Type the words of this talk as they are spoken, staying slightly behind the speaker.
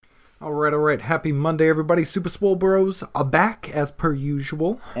All right. Happy Monday, everybody. Super Swole Bros are back as per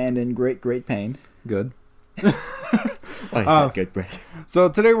usual. And in great pain. Good. Why is that good, Brett? So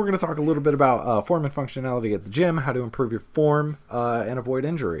today we're going to talk a little bit about form and functionality at the gym, how to improve your form and avoid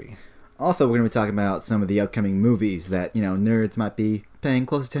injury. Also, we're going to be talking about some of the upcoming movies that, nerds might be paying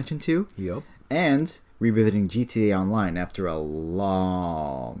close attention to. Yep. And revisiting GTA Online after a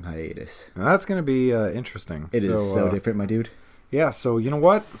long hiatus. Now, that's going to be interesting. It is so different, my dude. Yeah, so you know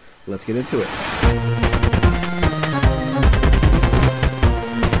what? Let's get into it.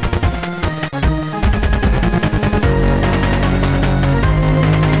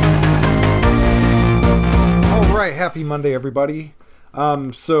 All right, happy Monday, everybody.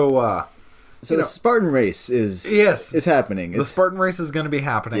 So the Spartan race is happening. The Spartan race is going to be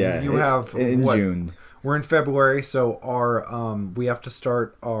happening. Yeah, you have in June. We're in February, so our we have to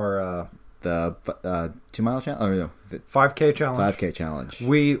start our the 2 mile challenge. Oh no, the 5K challenge. 5K challenge.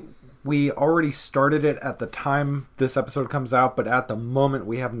 We already started it at the time this episode comes out, but at the moment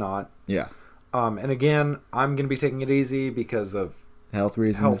we have not. Yeah. And again, I'm going to be taking it easy because of health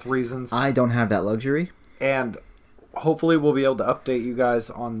reasons. I don't have that luxury. And hopefully we'll be able to update you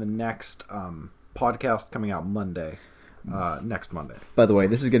guys on the next podcast coming out Monday. Next Monday. By the way,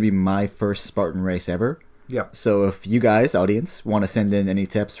 this is going to be my first Spartan race ever. Yep. So if you guys, audience, want to send in any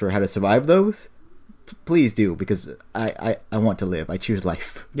tips for how to survive those, please do, because I want to live. I choose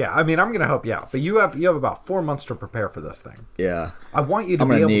life. Yeah, I mean, I'm going to help you out. But you have about 4 months to prepare for this thing. Yeah. I want you to I'm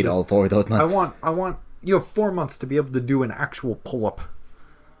be gonna able need to, all 4 of those months. I want you have 4 months to be able to do an actual pull-up.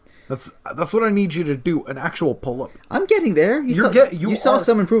 That's what I need you to do, an actual pull-up. I'm getting there. You saw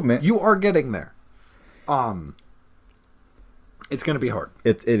some improvement. You are getting there. It's going to be hard.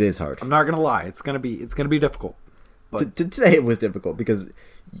 It is hard. I'm not going to lie. It's going to be difficult. But today it was difficult because,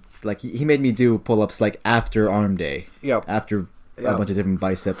 like, he made me do pull-ups like after arm day. Yep. After a bunch of different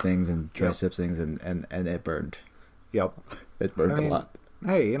bicep things and tricep things, and it burned. Yep. It burned a lot.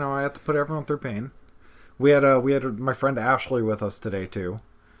 Hey, I have to put everyone through pain. We had my friend Ashley with us today too.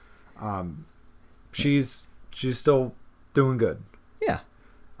 She's still doing good. Yeah.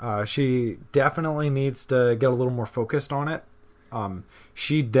 She definitely needs to get a little more focused on it.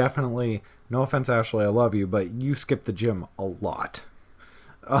 She definitely, no offense, Ashley, I love you, but you skip the gym a lot.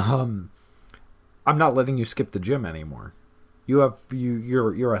 I'm not letting you skip the gym anymore. You're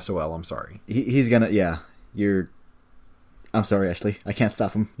SOL. I'm sorry. He's gonna. Yeah. I'm sorry, Ashley. I can't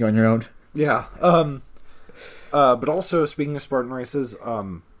stop him. You're on your own. Yeah. But also, speaking of Spartan races,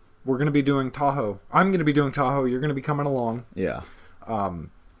 we're going to be doing Tahoe. I'm going to be doing Tahoe. You're going to be coming along. Yeah.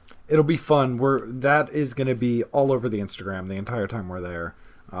 It'll be fun. That is going to be all over the Instagram the entire time we're there.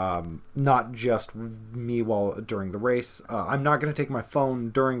 Not just me during the race. I'm not going to take my phone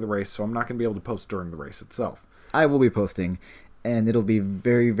during the race, so I'm not going to be able to post during the race itself. I will be posting, and it'll be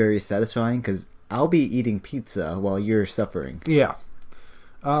very, very satisfying because I'll be eating pizza while you're suffering. Yeah.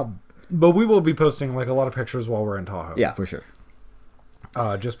 But we will be posting like a lot of pictures while we're in Tahoe. Yeah, for sure.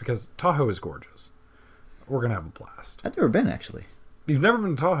 Just because Tahoe is gorgeous. We're going to have a blast. I've never been, actually. You've never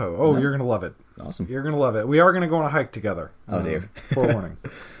been to Tahoe? Oh, no. You're going to love it. Awesome. You're going to love it. We are going to go on a hike together. Oh, dear. Forewarning.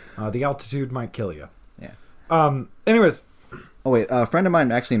 The altitude might kill you. Yeah. Anyways. Oh, wait. A friend of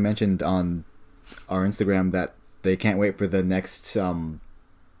mine actually mentioned on our Instagram that they can't wait for the next,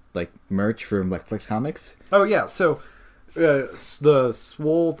 merch from, Flex Comics. Oh, yeah. So, the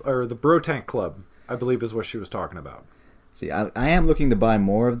Swole, or the Bro Tank Club, I believe is what she was talking about. See, I am looking to buy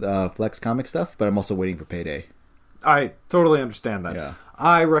more of the Flex Comic stuff, but I'm also waiting for payday. I totally understand that. Yeah.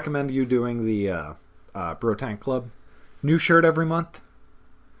 I recommend you doing the Bro Tank Club. New shirt every month.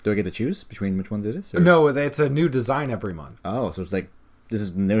 Do I get to choose between which ones it is? Or? No, it's a new design every month. Oh, so it's like, this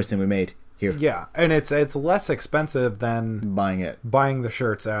is the newest thing we made. Here. Yeah, and it's less expensive than buying the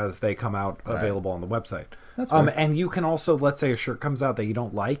shirts as they come out available on the website. That's fair. And you can also, let's say a shirt comes out that you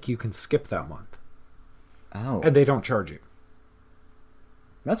don't like, you can skip that month. Oh. And they don't charge you.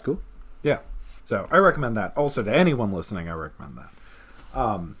 That's cool. Yeah. So I recommend that. Also to anyone listening, I recommend that.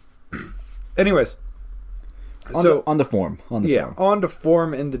 Anyways. On the form. On to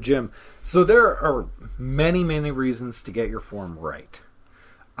form in the gym. So there are many, many reasons to get your form right.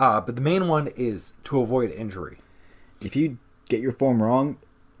 But the main one is to avoid injury. If you get your form wrong,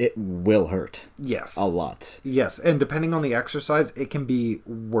 it will hurt. Yes. A lot. Yes, and depending on the exercise, it can be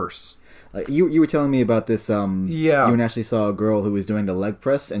worse. You were telling me about this, Yeah. You and Ashley saw a girl who was doing the leg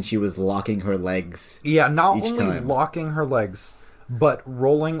press, and she was locking her legs. Yeah, not each only time. locking her legs, but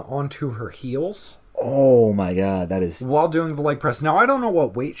rolling onto her heels. Oh my god, that is... While doing the leg press. Now, I don't know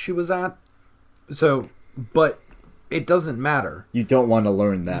what weight she was at, but it doesn't matter. You don't want to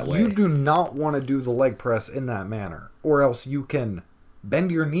learn that way. You do not want to do the leg press in that manner, or else you can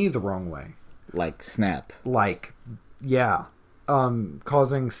bend your knee the wrong way. Like snap. Like, yeah.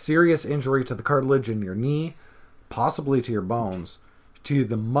 Causing serious injury to the cartilage in your knee, possibly to your bones, to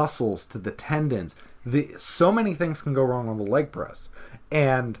the muscles, to the tendons. So many things can go wrong on the leg press.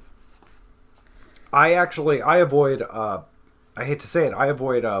 And I avoid, I hate to say it, I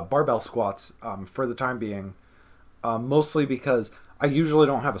avoid barbell squats for the time being, mostly because I usually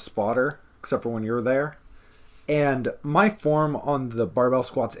don't have a spotter, except for when you're there. And my form on the barbell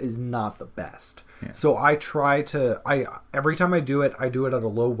squats is not the best. Yeah. So I try to, every time I do it at a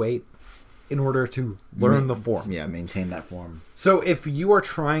low weight in order to learn the form. Yeah, maintain that form. So if you are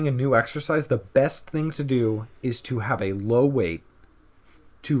trying a new exercise, the best thing to do is to have a low weight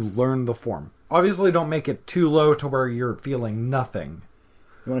to learn the form. Obviously, don't make it too low to where you're feeling nothing.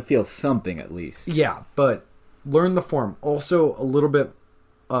 You want to feel something at least. Yeah, but learn the form. Also, a little bit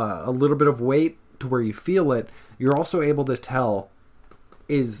of weight to where you feel it. You're also able to tell,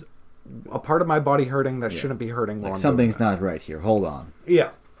 is a part of my body hurting that shouldn't be hurting. Like something's not right here. Hold on.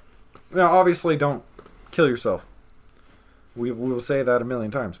 Yeah. Now, obviously, don't kill yourself. We will say that a million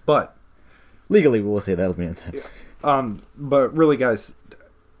times, but legally, we will say that a million times. But really, guys,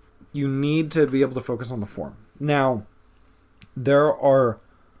 you need to be able to focus on the form. Now, there are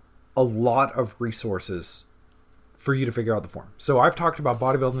a lot of resources for you to figure out the form. So I've talked about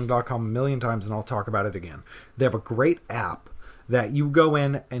bodybuilding.com a million times, and I'll talk about it again. They have a great app that you go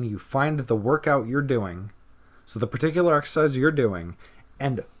in and you find the workout you're doing, so the particular exercise you're doing,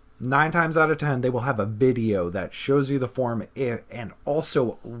 and 9 times out of 10, they will have a video that shows you the form and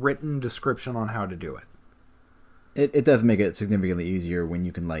also written description on how to do it. It does make it significantly easier when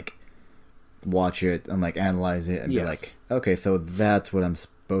you can, like, watch it and, like, analyze it and be like, okay, so that's what I'm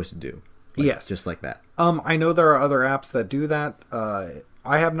supposed to do. Like, yes. Just like that. I know there are other apps that do that.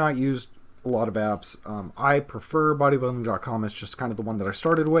 I have not used a lot of apps. I prefer bodybuilding.com. It's just kind of the one that I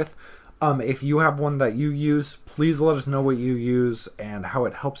started with. If you have one that you use, please let us know what you use and how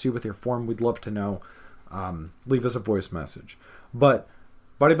it helps you with your form. We'd love to know. Leave us a voice message. But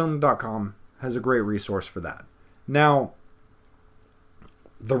bodybuilding.com has a great resource for that. Now,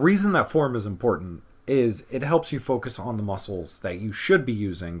 the reason that form is important is it helps you focus on the muscles that you should be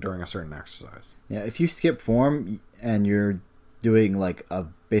using during a certain exercise. Yeah, if you skip form and you're doing like a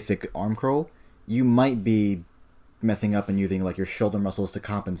basic arm curl, you might be messing up and using like your shoulder muscles to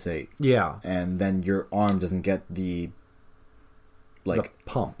compensate. Yeah. And then your arm doesn't get the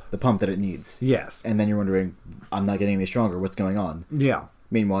pump that it needs. Yes. And then you're wondering, I'm not getting any stronger, what's going on? Yeah.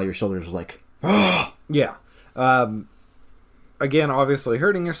 Meanwhile, your shoulders are like, yeah. Again, obviously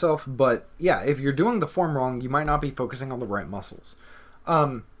hurting yourself, but yeah, if you're doing the form wrong, you might not be focusing on the right muscles.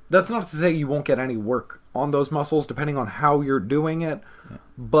 That's not to say you won't get any work on those muscles depending on how you're doing it,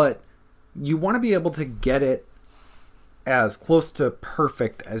 but you want to be able to get it as close to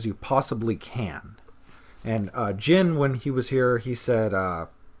perfect as you possibly can. And Jin, when he was here, he said,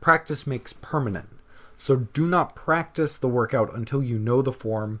 practice makes permanent. So do not practice the workout until you know the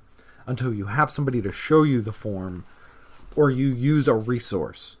form, until you have somebody to show you the form, or you use a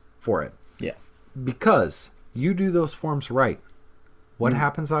resource for it. Yeah. Because you do those forms right. What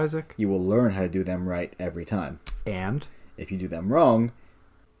happens, Isaac? You will learn how to do them right every time. And? If you do them wrong,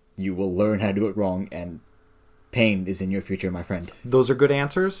 you will learn how to do it wrong, and pain is in your future, my friend. Those are good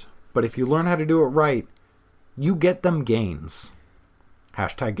answers, but if you learn how to do it right, you get them gains.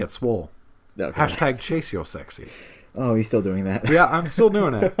 Hashtag get swole. Okay. Hashtag chase yo sexy. Oh, he's still doing that. Yeah, I'm still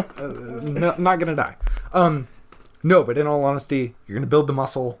doing it. Not gonna die. No, but in all honesty, you're gonna build the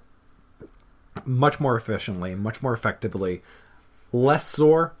muscle much more efficiently, much more effectively, less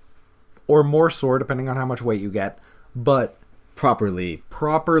sore or more sore depending on how much weight you get, but properly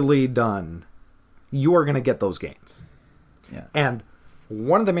done, you are gonna get those gains. Yeah. And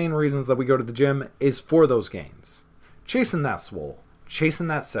one of the main reasons that we go to the gym is for those gains. Chasing that swole, chasing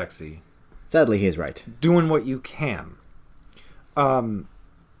that sexy. Sadly, he is right. Doing what you can. And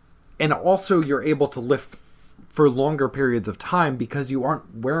also you're able to lift for longer periods of time because you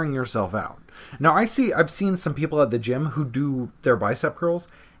aren't wearing yourself out. Now, I've seen some people at the gym who do their bicep curls,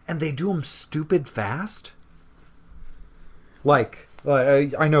 and they do them stupid fast. Like,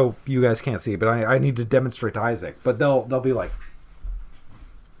 I know you guys can't see, but I need to demonstrate to Isaac. But they'll be like,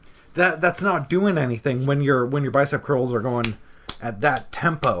 that's not doing anything when your bicep curls are going at that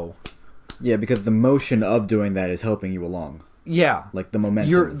tempo. Yeah, because the motion of doing that is helping you along. Yeah. Like the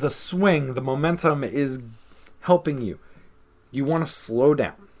momentum. The swing, the momentum is helping you. You want to slow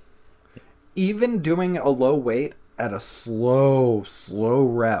down. Even doing a low weight at a slow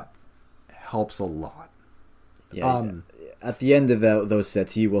rep helps a lot. Yeah. At the end of those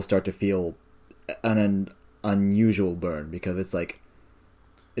sets, you will start to feel an unusual burn because it's like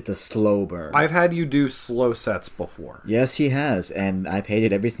it's a slow burn. I've had you do slow sets before. Yes, he has, and I've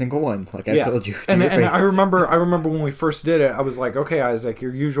hated every single one. Like I told you. And I remember when we first did it, I was like, okay, Isaac,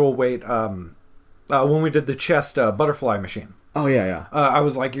 your usual weight. When we did the chest butterfly machine. Oh yeah. I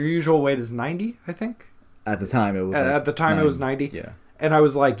was like, your usual weight is 90, I think. At the time, it was. At the time, it was 90. Yeah. And I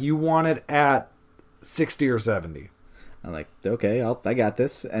was like, you want it at 60 or 70. I'm like, okay, I got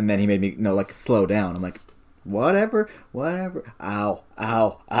this. And then he made me slow down. I'm like, whatever. Ow.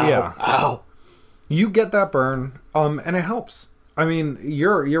 Yeah. Ow. You get that burn, and it helps. I mean,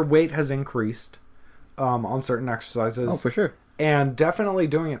 your weight has increased on certain exercises. Oh, for sure. And definitely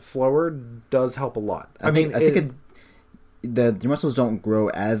doing it slower does help a lot. I think your muscles don't grow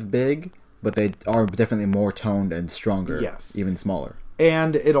as big, but they are definitely more toned and stronger. Yes. Even smaller.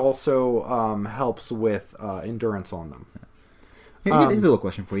 And it also helps with endurance on them. Here's a little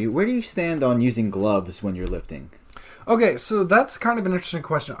question for you. Where do you stand on using gloves when you're lifting? Okay, so that's kind of an interesting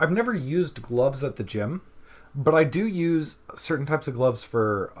question. I've never used gloves at the gym, but I do use certain types of gloves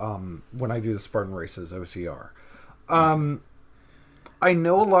for when I do the Spartan races, OCR. I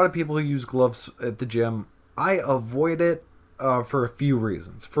know a lot of people who use gloves at the gym. I avoid it for a few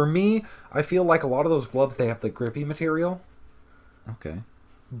reasons. For me, I feel like a lot of those gloves, they have the grippy material. Okay.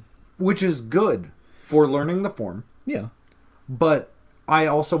 Which is good for learning the form. Yeah. But I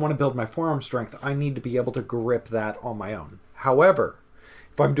also want to build my forearm strength. I need to be able to grip that on my own. However,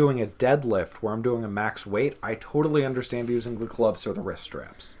 if I'm doing a deadlift where I'm doing a max weight, I totally understand using the gloves or the wrist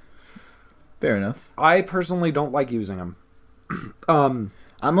straps. Fair enough. I personally don't like using them. I'm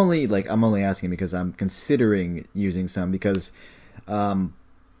only asking because I'm considering using some because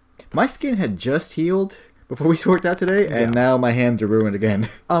my skin had just healed before we worked out today, and now my hands are ruined again.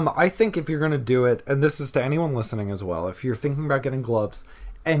 I think if you're going to do it, and this is to anyone listening as well, if you're thinking about getting gloves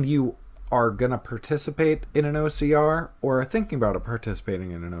and you are going to participate in an OCR or are thinking about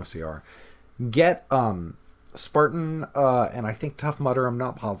participating in an OCR, get Spartan and I think Tough Mudder, I'm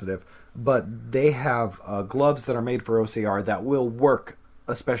not positive, but they have gloves that are made for OCR that will work,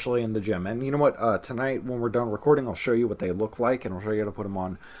 especially in the gym. And you know what? Tonight, when we're done recording, I'll show you what they look like, and I'll show you how to put them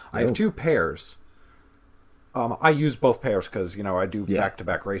on. I have 2 pairs. I use both pairs because, I do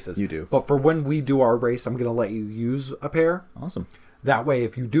back-to-back races. You do. But for when we do our race, I'm going to let you use a pair. Awesome. That way,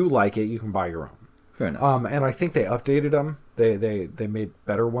 if you do like it, you can buy your own. Fair enough. And I think they updated them. They made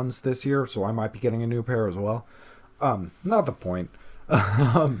better ones this year, so I might be getting a new pair as well. Not the point.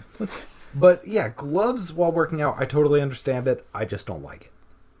 But yeah, gloves while working out, I totally understand it. I just don't like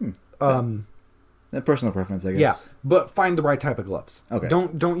it. That personal preference, I guess. Yeah, but find the right type of gloves. Okay.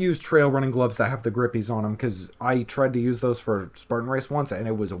 Don't use trail running gloves that have the grippies on them, because I tried to use those for Spartan race once, and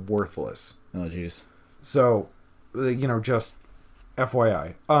it was worthless. Oh, jeez. So, just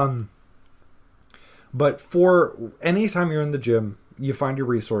FYI. But for any time you're in the gym, you find your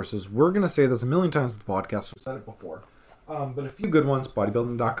resources. We're going to say this a million times in the podcast. We've said it before. But a few good ones,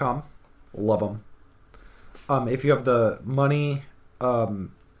 bodybuilding.com. Love them. If you have the money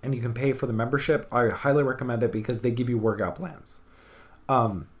and you can pay for the membership, I highly recommend it because they give you workout plans.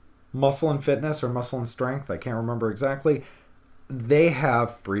 Muscle and Fitness or Muscle and Strength, I can't remember exactly. They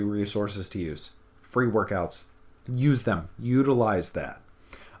have free resources to use. Free workouts. Use them. Utilize that.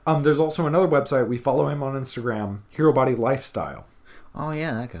 There's also another website. We follow him on Instagram, Hero Body Lifestyle. Oh,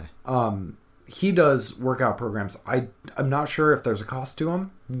 yeah, that guy. He does workout programs. I'm not sure if there's a cost to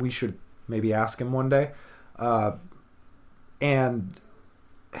him. We should maybe ask him one day. And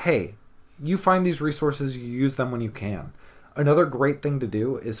hey, you find these resources, you use them when you can. Another great thing to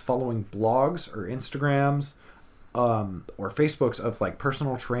do is following blogs or Instagrams or Facebooks of like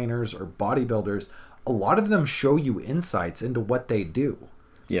personal trainers or bodybuilders. A lot of them show you insights into what they do.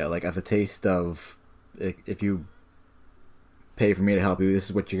 Yeah, like as a taste of if you pay for me to help you, this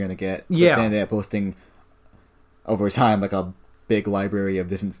is what you're going to get. Yeah. But then they're posting over time like a big library of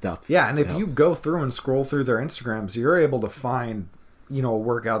different stuff. Yeah, and if you go through and scroll through their Instagrams, you're able to find, a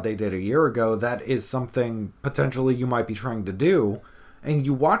workout they did a year ago that is something potentially you might be trying to do, and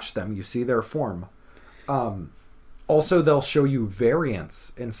you watch them, you see their form. Also, they'll show you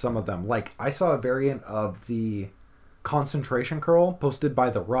variants in some of them. Like, I saw a variant of the concentration curl posted by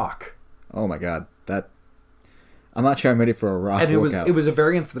The Rock. Oh my god, I'm not sure I'm ready for a Rock and workout. it was a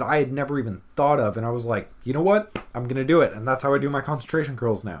variance that I had never even thought of, and I was like, you know what? I'm going to do it, and that's how I do my concentration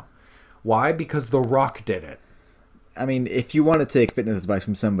curls now. Why? Because The Rock did it. I mean, if you want to take fitness advice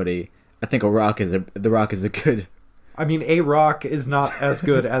from somebody, I think The Rock is a good... I mean, A-Rock is not as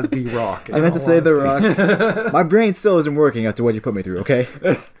good as The Rock. I meant to say The Rock. My brain still isn't working after what you put me through, okay?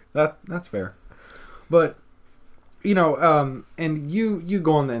 That's fair. But And you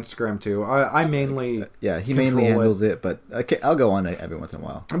go on the Instagram too. I mainly Yeah, he mainly handles it, but okay, I'll go on it every once in a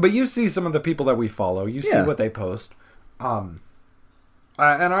while. But you see some of the people that we follow. You see what they post. And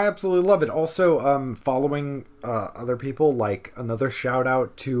I absolutely love it. Also, following other people, like another shout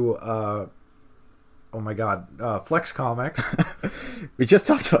out to oh my god, Flex Comics. We just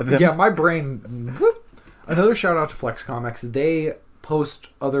talked about them. Yeah, my brain. Another shout out to Flex Comics. They post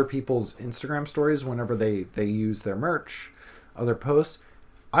other people's Instagram stories whenever they use their merch, other posts.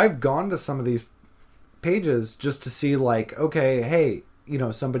 I've gone to some of these pages just to see, like, okay, hey,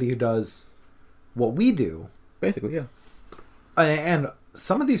 somebody who does what we do. Basically, yeah. And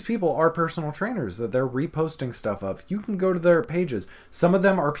some of these people are personal trainers that they're reposting stuff of. You can go to their pages. Some of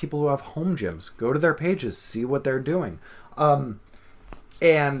them are people who have home gyms. Go to their pages, see what they're doing.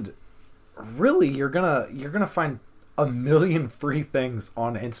 And really, you're gonna find a million free things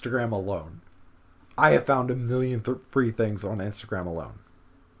on Instagram alone. I have found a million free things on Instagram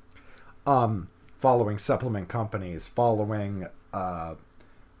alone. Following supplement companies, following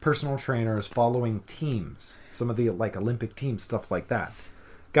personal trainers, following teams, some of the like Olympic teams, stuff like that.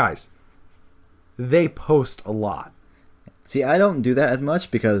 Guys, they post a lot. See, I don't do that as much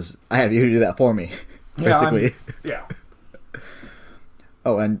because I have you to do that for me, basically. Yeah.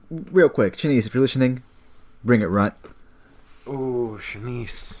 Oh, and real quick, Shanice, if you're listening, bring it, Runt. Oh,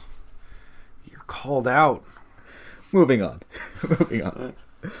 Shanice, you're called out. Moving on. Moving on.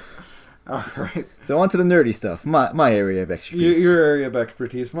 All right. So on to the nerdy stuff. My area of expertise. Your area of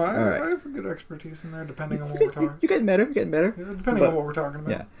expertise. All right. I have a good expertise in there, depending on what we're talking. You're getting better. You're getting better. Depending on what we're talking about.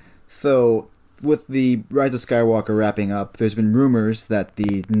 Yeah. So with the Rise of Skywalker wrapping up, there's been rumors that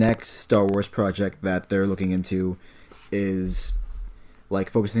the next Star Wars project that they're looking into is like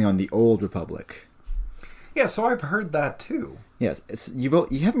focusing on the Old Republic. Yeah, so I've heard that too. Yes, you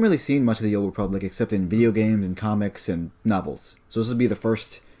haven't really seen much of the Old Republic except in video games and comics and novels. So this will be the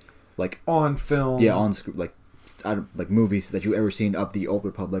first, like on film, on like movies that you ever seen of the Old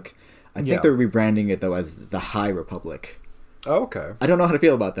Republic. I think they're rebranding it though as the High Republic. Oh, okay. I don't know how to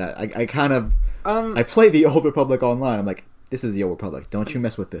feel about that. I kind of I play the Old Republic online. I'm like, this is the Old Republic. Don't you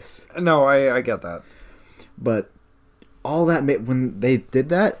mess with this. No, I get that. But all that when they did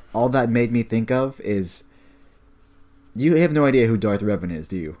that, all that made me think of is. You have no idea who Darth Revan is,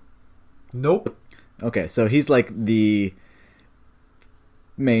 do you? Nope. Okay, so he's like the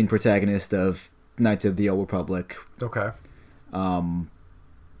main protagonist of Knights of the Old Republic. Okay.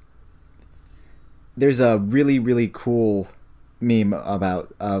 There's a really, really cool meme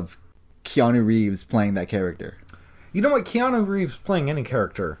of Keanu Reeves playing that character. You know what? Keanu Reeves playing any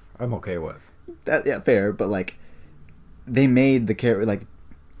character, I'm okay with. Yeah, fair, but like they made the character like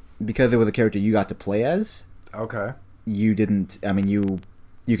because it was a character you got to play as. Okay. You didn't. I mean, you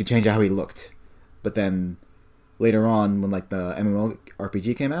could change how he looked, but then later on, when like the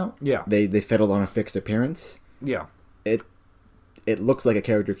MMORPG came out, they settled on a fixed appearance. Yeah, it looks like a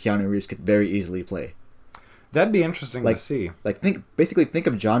character Keanu Reeves could very easily play. That'd be interesting to see. Like think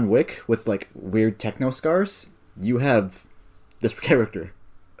of John Wick with like weird techno scars. You have this character.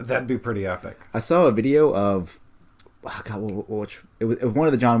 That'd be pretty epic. I saw a video of. Oh God, it was one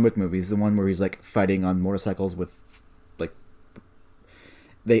of the John Wick movies, the one where he's like fighting on motorcycles with.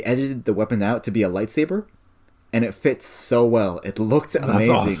 They edited the weapon out to be a lightsaber, and it fits so well. It looked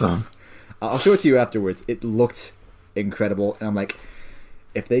amazing. That's awesome. I'll show it to you afterwards. It looked incredible, and I'm like,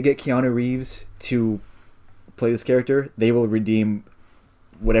 if they get Keanu Reeves to play this character, they will redeem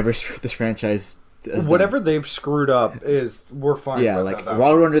whatever this franchise. Whatever they've screwed up we're fine. Yeah, with like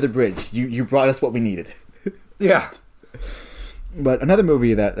water under the bridge. You brought us what we needed. Yeah. But another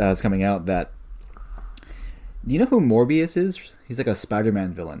movie that is coming out that. Do you know who Morbius is? He's like a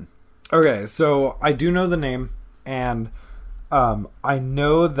Spider-Man villain. Okay, so I do know the name, and I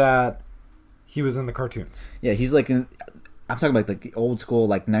know that he was in the cartoons. Yeah, he's like I'm talking about like the old school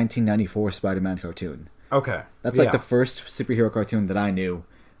like 1994 Spider-Man cartoon. Okay. That's like the first superhero cartoon that I knew.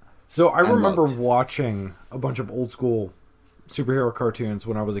 So I remember watching a bunch of old school superhero cartoons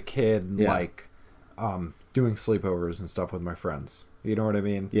when I was a kid, like doing sleepovers and stuff with my friends. You know what I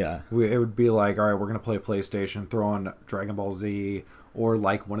mean? Yeah. It would be like, all right, we're going to play PlayStation, throw on Dragon Ball Z, or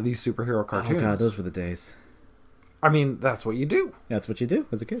like one of these superhero cartoons. Oh, God, those were the days. I mean, that's what you do. That's what you do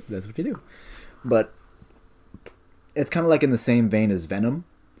as a kid. That's what you do. But it's kind of like in the same vein as Venom.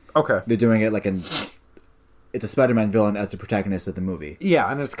 Okay. They're doing it like it's a Spider-Man villain as the protagonist of the movie.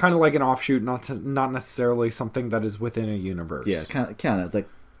 Yeah, and it's kind of like an offshoot, not necessarily something that is within a universe. Yeah, kind of. Like,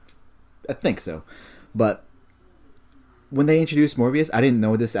 I think so. But when they introduced Morbius, I didn't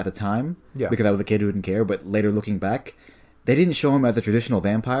know this at the time because I was a kid who didn't care. But later looking back, they didn't show him as a traditional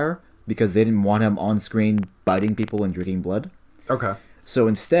vampire. because they didn't want him on screen biting people and drinking blood. Okay. So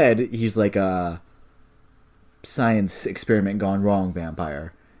instead, he's like a science experiment gone wrong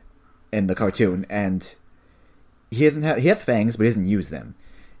vampire in the cartoon, and he has fangs, but he doesn't use them.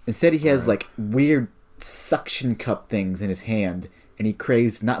 Instead, he has like weird suction cup things in his hand, and he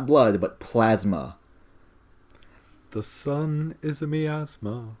craves not blood but plasma. The sun is a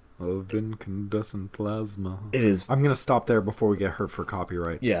miasma of incandescent plasma. It is. I'm gonna stop there before we get hurt for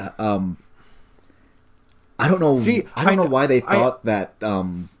copyright. Yeah. I don't know. See, I don't know why they thought that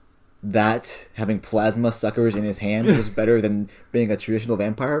that having plasma suckers in his hand was better than being a traditional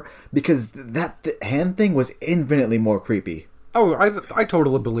vampire, because that hand thing was infinitely more creepy. Oh, I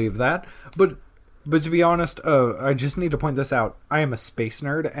totally believe that, but to be honest, I just need to point this out. I am a space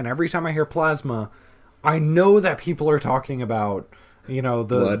nerd, and every time I hear plasma, I know that people are talking about, you know,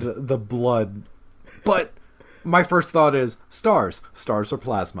 the blood. But my first thought is stars. Stars are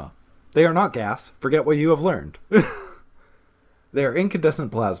plasma. They are not gas. Forget what you have learned. They are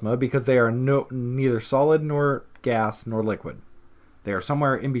incandescent plasma because they are neither solid nor gas nor liquid. They are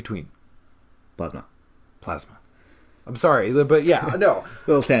somewhere in between. Plasma. I'm sorry, but yeah, no.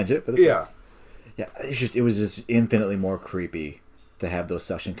 Little tangent, but yeah. Yeah, it was just infinitely more creepy to have those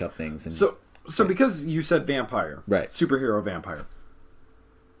suction cup things. And So because you said vampire, right? Superhero vampire.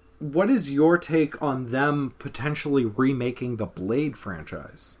 What is your take on them potentially remaking the Blade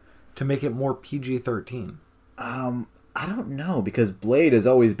franchise to make it more PG-13? I don't know, because Blade has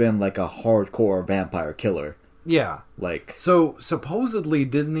always been like a hardcore vampire killer. Yeah. Like, so supposedly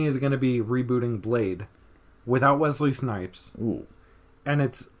Disney is going to be rebooting Blade without Wesley Snipes. Ooh. And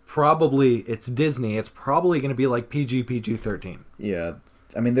it's Disney. It's probably going to be like PG-13. Yeah.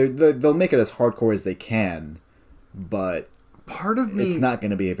 I mean, they'll make it as hardcore as they can, but part of me, it's not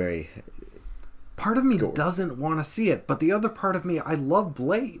going to be a very... Part of me doesn't want to see it, but the other part of me, I love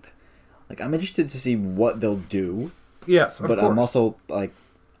Blade. Like, I'm interested to see what they'll do. Yes, of course. But I'm also, like,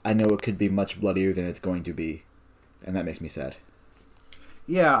 I know it could be much bloodier than it's going to be, and that makes me sad.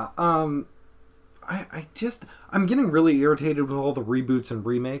 Yeah, I'm getting really irritated with all the reboots and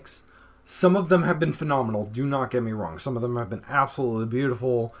remakes. Some of them have been phenomenal, do not get me wrong. Some of them have been absolutely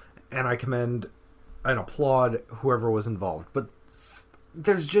beautiful, and I commend and applaud whoever was involved. But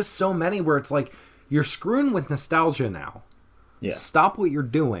there's just so many where it's like, you're screwing with nostalgia now. Yeah. Stop what you're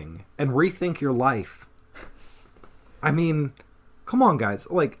doing and rethink your life. I mean, come on, guys.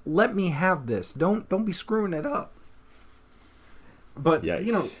 Like, let me have this. Don't be screwing it up. But, Yikes.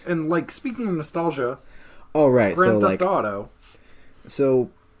 You know, and like, speaking of nostalgia, oh, right. Grand Theft Auto. So,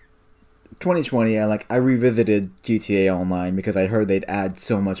 2020, I revisited GTA Online because I heard they'd add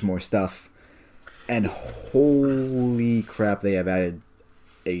so much more stuff. And holy crap, they have added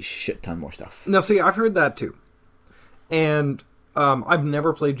a shit ton more stuff. Now, see, I've heard that too. And I've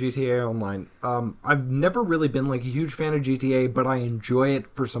never played GTA Online. I've never really been like a huge fan of GTA, but I enjoy it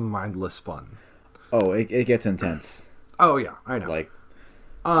for some mindless fun. Oh, it gets intense. Oh yeah, I know. Like,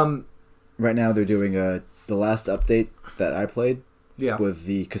 right now they're doing the last update that I played. Yeah. Was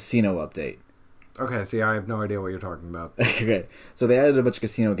the casino update. Okay, see, I have no idea what you're talking about. Okay, so they added a bunch of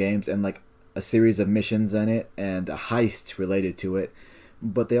casino games and like a series of missions in it and a heist related to it,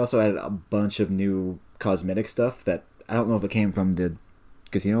 but they also added a bunch of new cosmetic stuff that I don't know if it came from the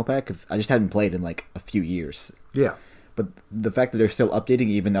casino pack, because I just hadn't played in like a few years. Yeah. But the fact that they're still updating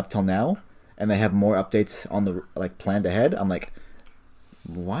even up till now, and they have more updates on the like planned ahead, I'm like,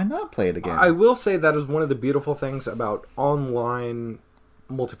 why not play it again? I will say that is one of the beautiful things about online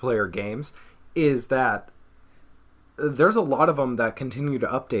multiplayer games, is that there's a lot of them that continue to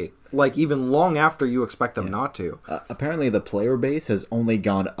update, like even long after you expect them not to. Apparently the player base has only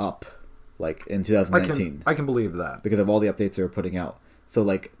gone up like in 2019. I can believe that. Because of all the updates they're putting out. So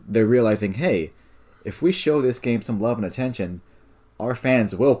like they're realizing, hey, if we show this game some love and attention, our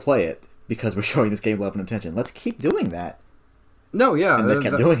fans will play it because we're showing this game love and attention. Let's keep doing that. No, yeah. And they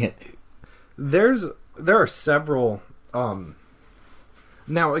kept doing it. There are several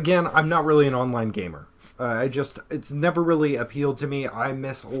now again, I'm not really an online gamer. It's never really appealed to me. I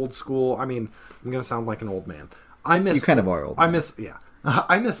miss old school. I mean, I'm going to sound like an old man. You kind of are old. I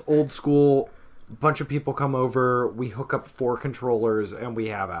miss old school. A bunch of people come over, we hook up 4 controllers, and we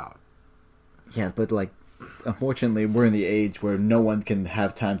have out. Yeah, but like, unfortunately, we're in the age where no one can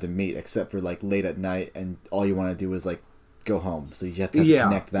have time to meet except for like late at night, and all you want to do is like go home. So you have to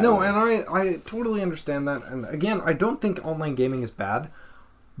connect that way. And I totally understand that. And again, I don't think online gaming is bad,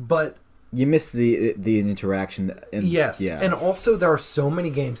 but you miss the interaction. Yes, yeah. And also there are so many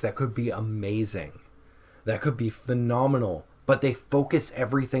games that could be amazing, that could be phenomenal, but they focus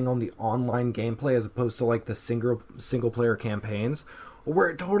everything on the online gameplay as opposed to like the single player campaigns, where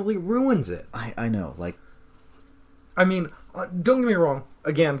it totally ruins it. I know, like, I mean, don't get me wrong.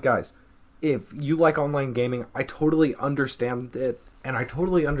 Again, guys, if you like online gaming, I totally understand it, and I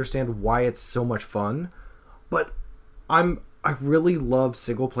totally understand why it's so much fun. But I really love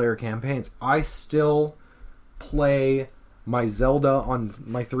single player campaigns. I still play my Zelda on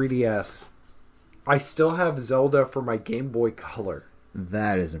my 3DS. I still have Zelda for my Game Boy Color.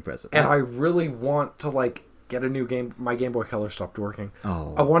 that is impressive. And I really want to, like, get a new game. My Game Boy Color stopped working.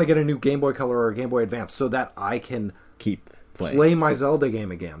 Oh. I want to get a new Game Boy Color or a Game Boy Advance so that I can keep playing. play my Zelda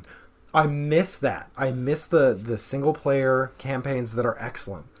game again. I miss that. I miss the single player campaigns that are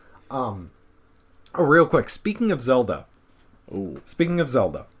excellent. Real quick, speaking of Zelda. Ooh. Speaking of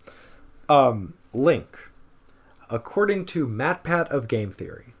Zelda. Link. According to MatPat of Game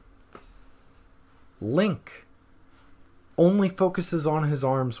Theory, Link only focuses on his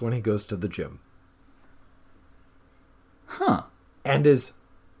arms when he goes to the gym. Huh. And is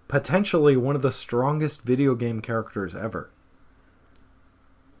potentially one of the strongest video game characters ever.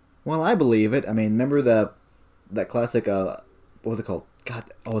 Well, I believe it. I mean, remember that classic, what was it called? God,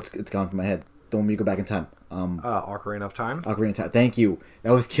 it's gone from my head. The one where you go back in time. Ocarina of Time? Ocarina of Time. Thank you.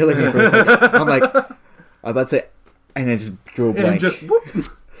 That was killing me for a second. I'm like, I was about to say, and then just drew a blank. And just whoop.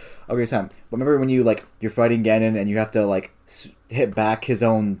 Ocarina of Time. But remember when you, like, you're fighting Ganon and you have to, like, hit back his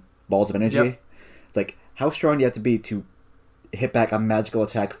own balls of energy? Yep. It's like, how strong do you have to be to hit back a magical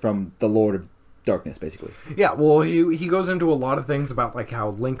attack from the Lord of Darkness, basically? Yeah, well, he goes into a lot of things about, like, how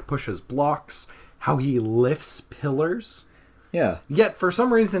Link pushes blocks, how he lifts pillars. Yeah. Yet, for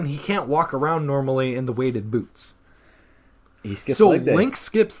some reason, he can't walk around normally in the weighted boots. He skips leg day. So Link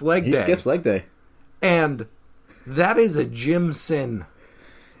skips leg day. He skips leg day. And that is a gym sin.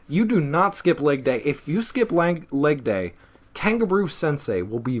 You do not skip leg day. If you skip leg day, Kangaroo Sensei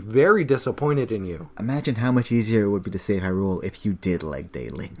will be very disappointed in you. Imagine how much easier it would be to save Hyrule if you did leg day,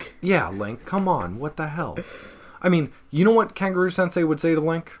 Link. Yeah, Link, come on. What the hell? I mean, you know what Kangaroo Sensei would say to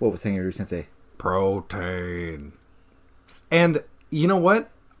Link? What was Kangaroo Sensei? Protein. And you know what?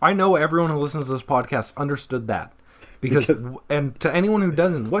 I know everyone who listens to this podcast understood that. Because and to anyone who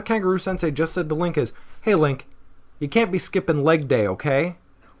doesn't, what Kangaroo Sensei just said to Link is, "Hey Link, you can't be skipping leg day, okay?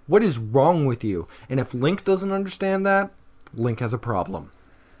 What is wrong with you?" And if Link doesn't understand that, Link has a problem.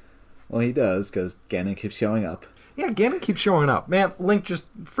 Well, he does, because Ganon keeps showing up. Yeah, Ganon keeps showing up. Man, Link,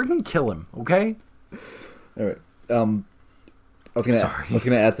 just freaking kill him, okay? Alright. I was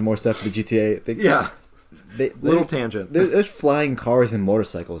gonna add some more stuff to the GTA thing. Yeah. Little tangent. There's flying cars and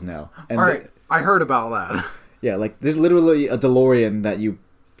motorcycles now. And Alright, I heard about that. Yeah, like, there's literally a DeLorean that you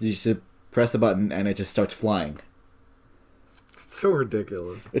should press a button and it just starts flying. It's so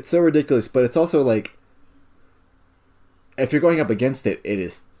ridiculous. It's so ridiculous, but it's also like, if you're going up against it, it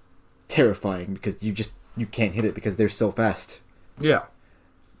is terrifying because you can't hit it because they're so fast. Yeah.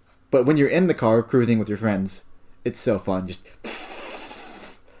 But when you're in the car cruising with your friends, it's so fun. Just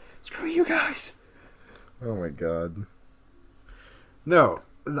screw you guys. Oh my god. No,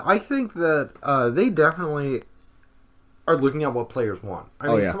 I think that they definitely are looking at what players want. I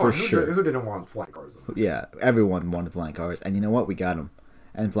mean, for sure. Who didn't want flying cars? Yeah, everyone wanted flying cars, and you know what? We got them.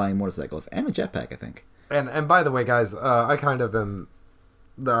 And flying motorcycles, and a jetpack, I think. And by the way, guys, I kind of am.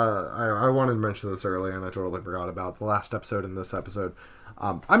 I wanted to mention this earlier, and I totally forgot about the last episode and this episode.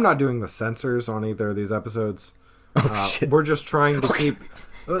 I'm not doing the censors on either of these episodes. Shit. We're just trying to keep.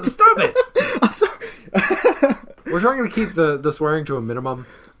 Stop it! I'm sorry. We're trying to keep the swearing to a minimum.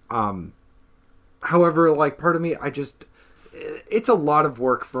 However, like, part of me, it's a lot of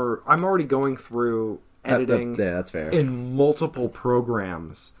work for. I'm already going through editing. Yeah, that's fair. In multiple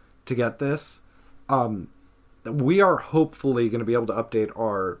programs to get this. We are hopefully going to be able to update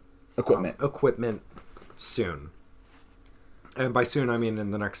our equipment soon. And by soon, I mean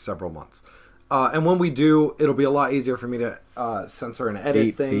in the next several months. And when we do, it'll be a lot easier for me to censor and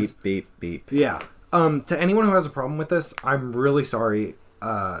edit things. Beep, beep, beep. Yeah. To anyone who has a problem with this, I'm really sorry.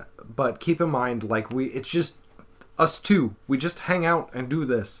 But keep in mind, like, it's just us two. We just hang out and do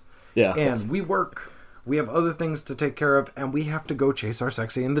this. Yeah. And we work. We have other things to take care of, and we have to go chase our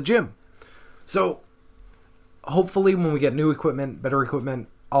sexy in the gym. So, hopefully when we get new equipment, better equipment,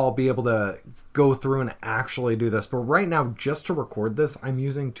 I'll be able to go through and actually do this. But right now, just to record this, I'm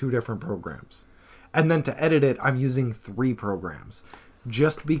using 2 different programs. And then to edit it, I'm using 3 programs.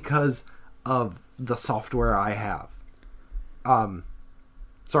 Just because of the software I have.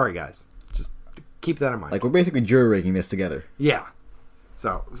 Sorry, guys. Just keep that in mind. Like, we're basically jury rigging this together. Yeah.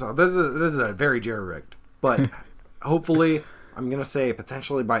 So this is a very jury rigged. But hopefully, I'm going to say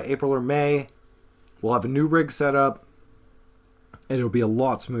potentially by April or May, we'll have a new rig set up. It'll be a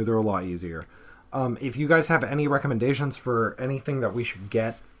lot smoother, a lot easier. If you guys have any recommendations for anything that we should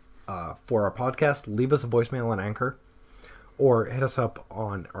get for our podcast, leave us a voicemail on Anchor or hit us up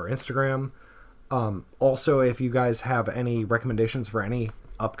on our Instagram. Also, if you guys have any recommendations for any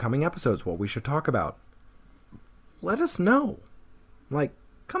upcoming episodes, what we should talk about, let us know. Like,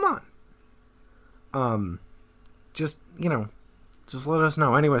 come on. Just let us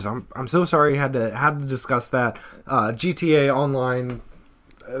know. Anyways, I'm so sorry you had to discuss that. GTA Online.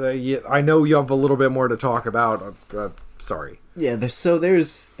 I know you have a little bit more to talk about. Sorry. Yeah, there's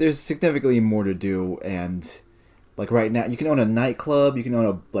significantly more to do, and like right now, you can own a nightclub, you can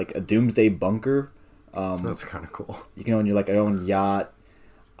own a doomsday bunker. That's kind of cool. You can own your own yacht.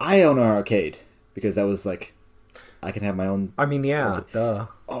 I own an arcade because that was like, I can have my own. I mean, yeah, duh.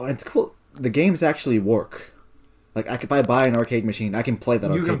 Oh, it's cool. The games actually work. Like, if I buy an arcade machine, I can play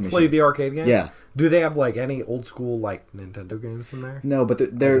that arcade machine. You can play the arcade game? Yeah. Do they have, like, any old school, like, Nintendo games in there? No, but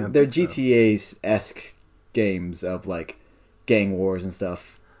they're GTA-esque games of, like, gang wars and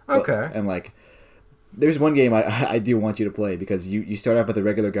stuff. Okay. And, like, there's one game I do want you to play because you start off with a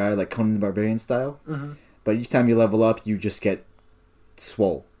regular guy, like Conan the Barbarian style. Mm-hmm. But each time you level up, you just get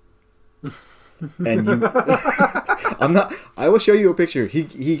swole. And you... I will show you a picture.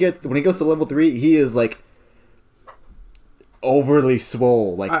 He gets... When he goes to level 3, he is, like... overly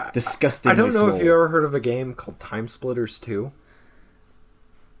swole, like disgustingly swole. I don't know if you ever heard of a game called Time Splitters 2.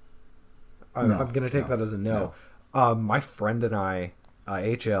 I'm going to take that as a no. My friend and I,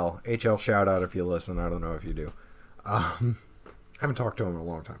 HL shout out if you listen. I don't know if you do. I haven't talked to him in a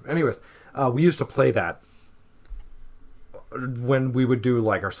long time. Anyways, we used to play that when we would do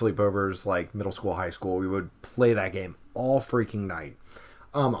like our sleepovers, like middle school, high school. We would play that game all freaking night.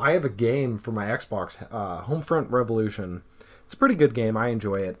 I have a game for my Xbox, Homefront Revolution. It's a pretty good game. I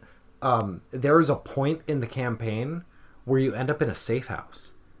enjoy it. There is a point in the campaign where you end up in a safe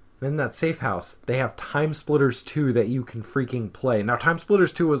house. And in that safe house, they have Time Splitters 2 that you can freaking play. Now, Time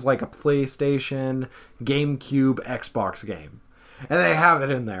Splitters 2 was like a PlayStation, GameCube, Xbox game. And they have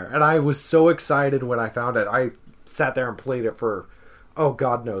it in there. And I was so excited when I found it. I sat there and played it for,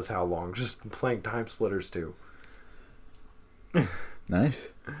 God knows how long. Just playing Time Splitters 2.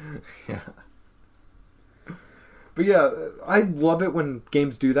 Nice. Yeah. But yeah, I love it when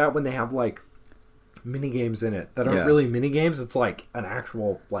games do that, when they have, like, mini games in it that aren't really mini games. It's like an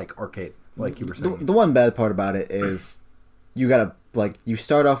actual, like, arcade, like you were saying. The one bad part about it is you gotta, like, you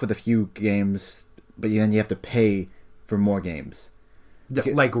start off with a few games, but then you have to pay for more games.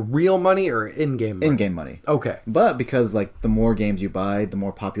 Like real money or in-game money? In-game money. Okay. But because, like, the more games you buy, the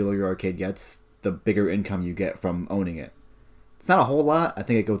more popular your arcade gets, the bigger income you get from owning it. It's not a whole lot. I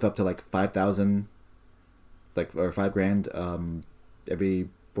think it goes up to, like, 5,000... like, or $5,000 every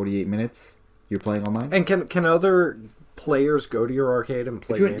 48 minutes you're playing online. And can other players go to your arcade and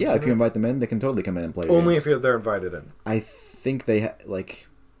play games? Yeah, if you invite them in, they can totally come in and play only games. If they're invited in. I think they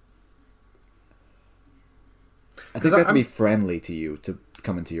I think they have to be friendly to you to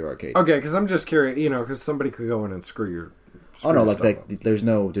come into your arcade. Okay, because I'm just curious, because somebody could go in and screw your... Oh no, there's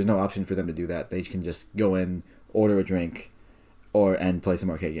no option for them to do that. They can just go in, order a drink, and play some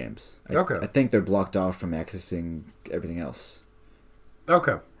arcade games. I think they're blocked off from accessing everything else.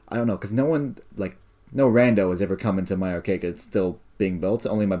 Okay. I don't know, because no one, like, no rando has ever come into my arcade. It's still being built.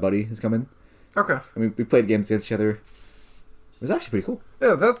 Only my buddy has come in. Okay. I mean, we played games against each other. It was actually pretty cool.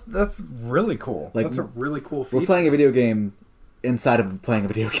 Yeah, that's really cool. Like, that's a really cool feature. We're playing a video game inside of playing a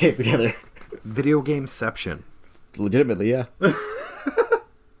video game together. Video gameception. Legitimately, yeah.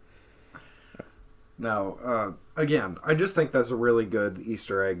 Now, again, I just think that's a really good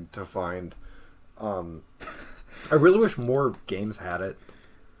Easter egg to find. I really wish more games had it.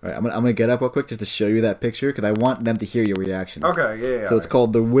 All right, I'm gonna get up real quick just to show you that picture because I want them to hear your reaction. Okay, yeah. So it's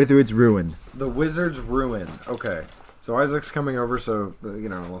called The Wizard's Ruin. The Wizard's Ruin. Okay. So Isaac's coming over, so,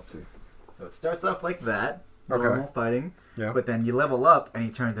 let's see. So it starts off like that, normal fighting, yeah. But then you level up and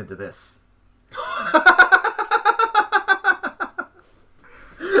he turns into this.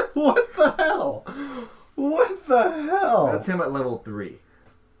 What the hell? What the hell? That's him at level 3.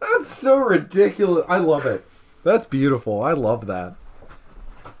 That's so ridiculous. I love it. That's beautiful. I love that.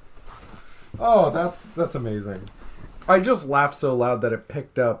 Oh, that's amazing. I just laughed so loud that it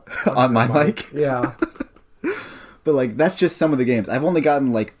picked up on my mic. Yeah. But, like, that's just some of the games. I've only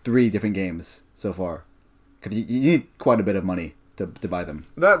gotten, like, 3 different games so far. Because you need quite a bit of money to buy them.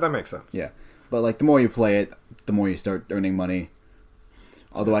 That makes sense. Yeah. But, like, the more you play it, the more you start earning money.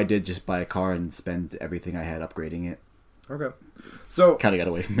 Although I did just buy a car and spend everything I had upgrading it. Okay. So kind of got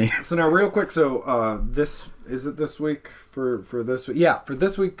away from me. So now, real quick. So this week for this week. Yeah, for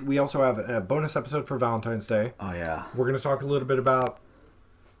this week we also have a bonus episode for Valentine's Day. Oh yeah. We're gonna talk a little bit about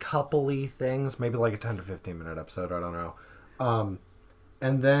couple-y things, maybe like a 10 to 15 minute episode, I don't know.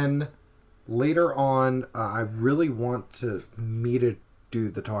 And then later on, I really want me to do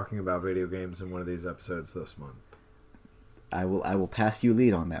the talking about video games in one of these episodes this month. I will pass you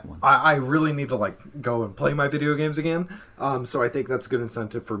lead on that one. I really need to like go and play my video games again. So I think that's a good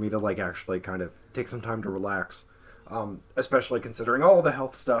incentive for me to like actually kind of take some time to relax. Especially considering all the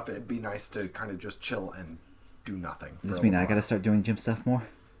health stuff, it'd be nice to kind of just chill and do nothing. Does this mean I gotta start doing gym stuff more?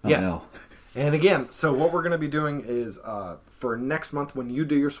 Oh, yes. No. And again, so what we're going to be doing is for next month when you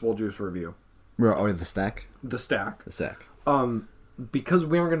do your Swole Juice review. Or the stack? The stack. The stack. Because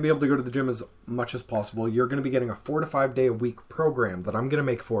we aren't going to be able to go to the gym as much as possible, you're going to be getting a 4 to 5 day a week program that I'm going to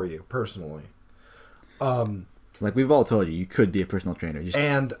make for you personally. Like we've all told you, you could be a personal trainer.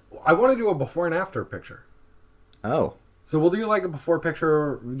 And I want to do a before and after picture. Oh. So we'll do like a before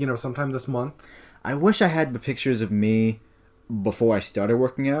picture, sometime this month. I wish I had the pictures of me before I started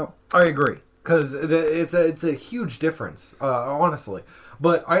working out. I agree. Because it's a huge difference, honestly.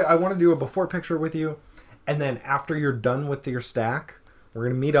 But I want to do a before picture with you. And then after you're done with your stack, we're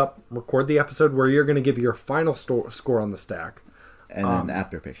going to meet up, record the episode where you're going to give your final score on the stack. And then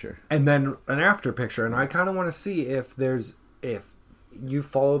after picture. And then an after picture. And I kind of want to see if you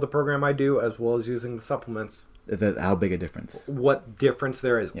follow the program I do as well as using the supplements. How big a difference? What difference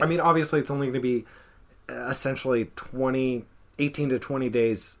there is. Yeah. I mean, obviously it's only going to be essentially 18 to 20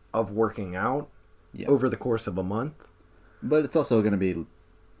 days of working out over the course of a month. But it's also going to be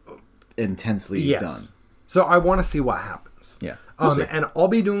intensely done. So I want to see what happens. Yeah. And I'll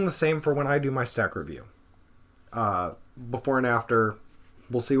be doing the same for when I do my stack review. Before and after,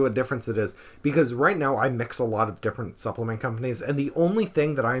 we'll see what difference it is. Because right now I mix a lot of different supplement companies. And the only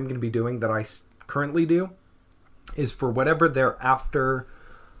thing that I'm going to be doing that I currently do is for whatever their after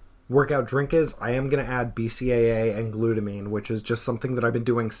workout drink is, I am going to add BCAA and glutamine, which is just something that I've been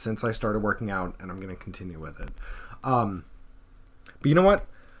doing since I started working out. And I'm going to continue with it. But you know what?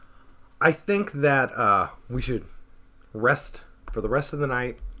 I think that we should rest for the rest of the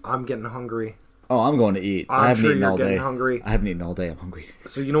night. I'm getting hungry. Oh, I'm going to eat. I haven't eaten all day. Hungry. I haven't eaten all day. I'm hungry.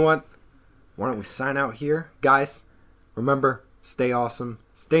 So you know what? Why don't we sign out here? Guys, remember, stay awesome,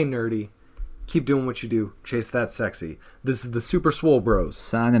 stay nerdy, keep doing what you do, chase that sexy. This is the Super Swole Bros.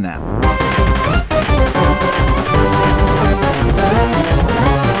 Signing out.